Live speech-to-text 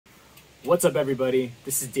What's up, everybody?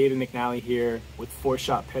 This is David McNally here with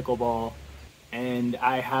 4-Shot Pickleball, and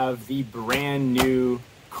I have the brand new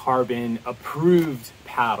CRBN approved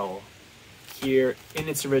paddle here in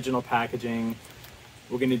its original packaging.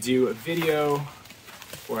 We're gonna do a video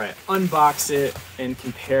where I unbox it and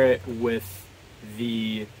compare it with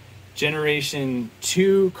the Generation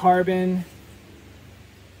 2 CRBN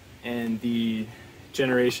and the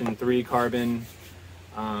Generation 3 CRBN.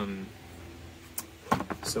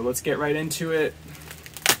 So let's get right into it.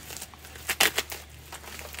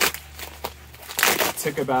 It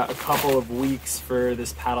took about a couple of weeks for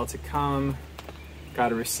this paddle to come.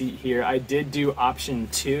 Got a receipt here. I did do option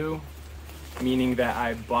 2, meaning that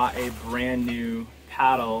I bought a brand new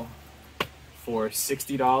paddle for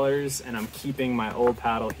 $60 and I'm keeping my old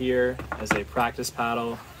paddle here as a practice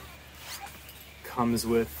paddle. Comes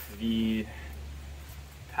with the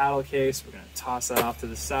paddle case. We're gonna toss that off to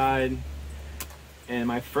the side. And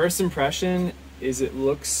my first impression is it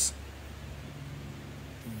looks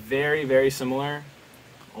very, very similar,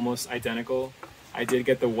 almost identical. I did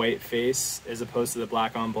get the white face as opposed to the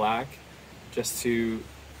black on black, just to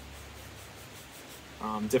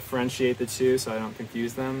differentiate the two so I don't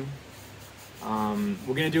confuse them.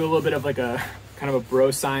 We're gonna do a little bit of like a kind of a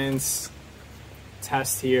bro science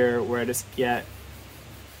test here where I just get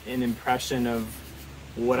an impression of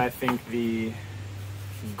what I think the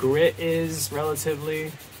grit is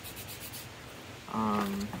relatively.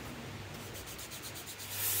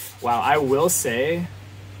 Wow, I will say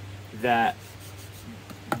that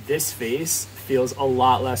this face feels a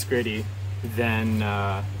lot less gritty than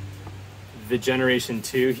the Generation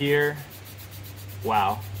 2 here.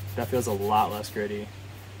 Wow, that feels a lot less gritty.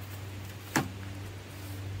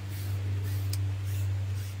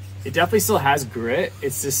 It definitely still has grit.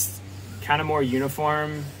 It's just kind of more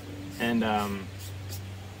uniform and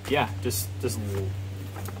yeah, just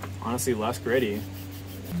honestly less gritty.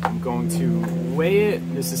 I'm going to weigh it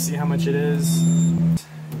just to see how much it is.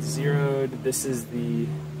 Zeroed. This is the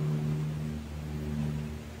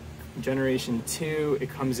Generation 2. It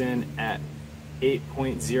comes in at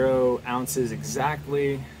 8.0 ounces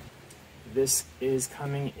exactly. This is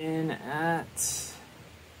coming in at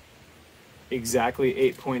exactly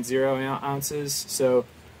 8.0 ounces. So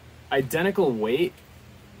identical weight.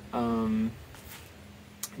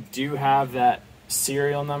 Do have that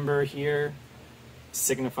serial number here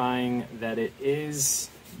signifying that it is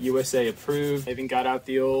USA approved. I even got out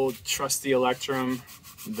the old trusty Electrum,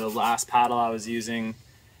 the last paddle I was using,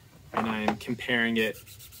 and I'm comparing it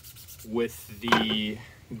with the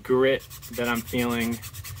grit that I'm feeling.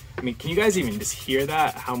 I mean, can you guys even just hear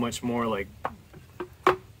that? How much more like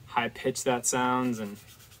high pitched that sounds and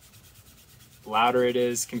louder it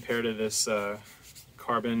is compared to this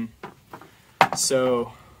CRBN.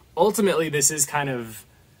 So ultimately, this is kind of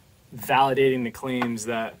validating the claims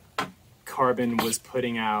that CRBN was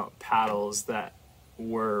putting out paddles that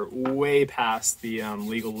were way past the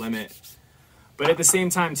legal limit. But at the same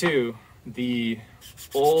time, too, the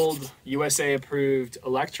old USA approved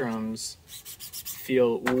Electrums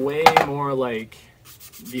feel way more like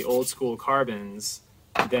the old school CRBNs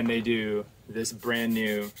than they do this brand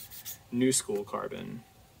new school CRBN.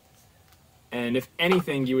 And if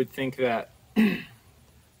anything, you would think that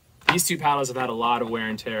these two paddles have had a lot of wear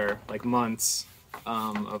and tear, like months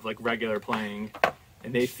of like regular playing,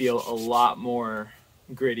 and they feel a lot more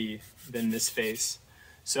gritty than this face.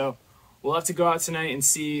 So we'll have to go out tonight and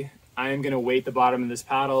see. I am gonna weight the bottom of this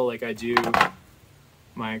paddle like I do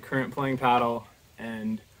my current playing paddle,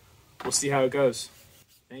 and we'll see how it goes.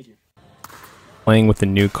 Thank you. Playing with the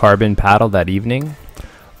new CRBN paddle that evening.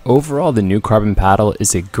 Overall, the new CRBN paddle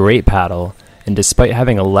is a great paddle, and despite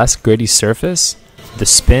having a less gritty surface, the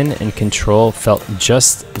spin and control felt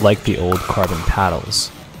just like the old CRBN paddles.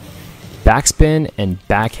 Backspin and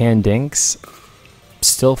backhand dinks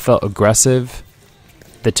still felt aggressive.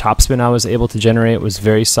 The topspin I was able to generate was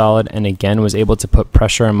very solid and again was able to put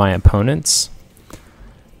pressure on my opponents.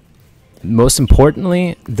 Most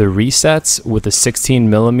importantly, the resets with the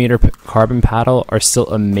 16mm CRBN paddle are still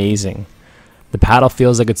amazing. The paddle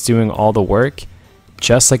feels like it's doing all the work,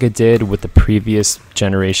 just like it did with the previous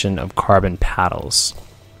generation of CRBN paddles.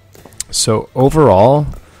 So overall,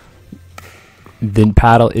 the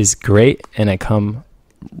paddle is great and I come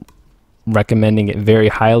recommending it very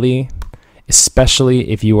highly, especially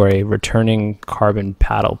if you are a returning CRBN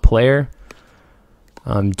paddle player.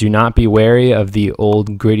 Do not be wary of the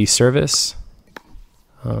old gritty service.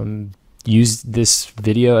 Use this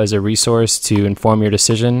video as a resource to inform your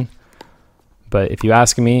decision, but if you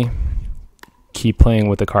ask me, keep playing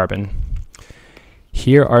with the CRBN.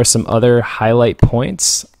 Here are some other highlight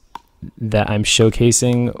points that I'm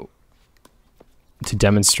showcasing to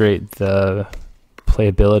demonstrate the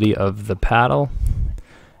playability of the paddle.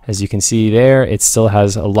 As you can see there, it still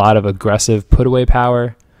has a lot of aggressive put away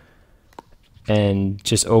power and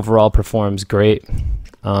just overall performs great.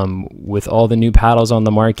 With all the new paddles on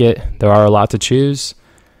the market, there are a lot to choose,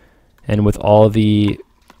 and with all the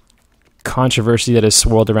controversy that has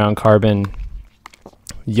swirled around Carbon,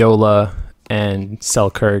 Yola and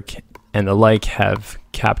Selkirk and the like have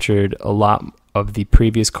captured a lot of the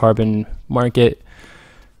previous Carbon market.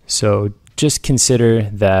 So just consider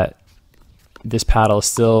that this paddle is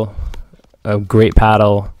still a great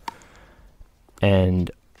paddle.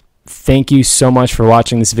 And thank you so much for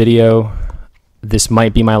watching this video. This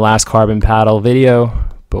might be my last Carbon paddle video,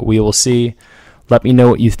 but we will see. Let me know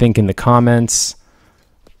what you think in the comments.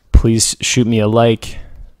 Please shoot me a like,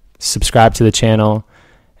 subscribe to the channel,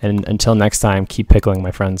 and until next time, keep pickling,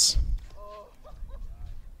 my friends.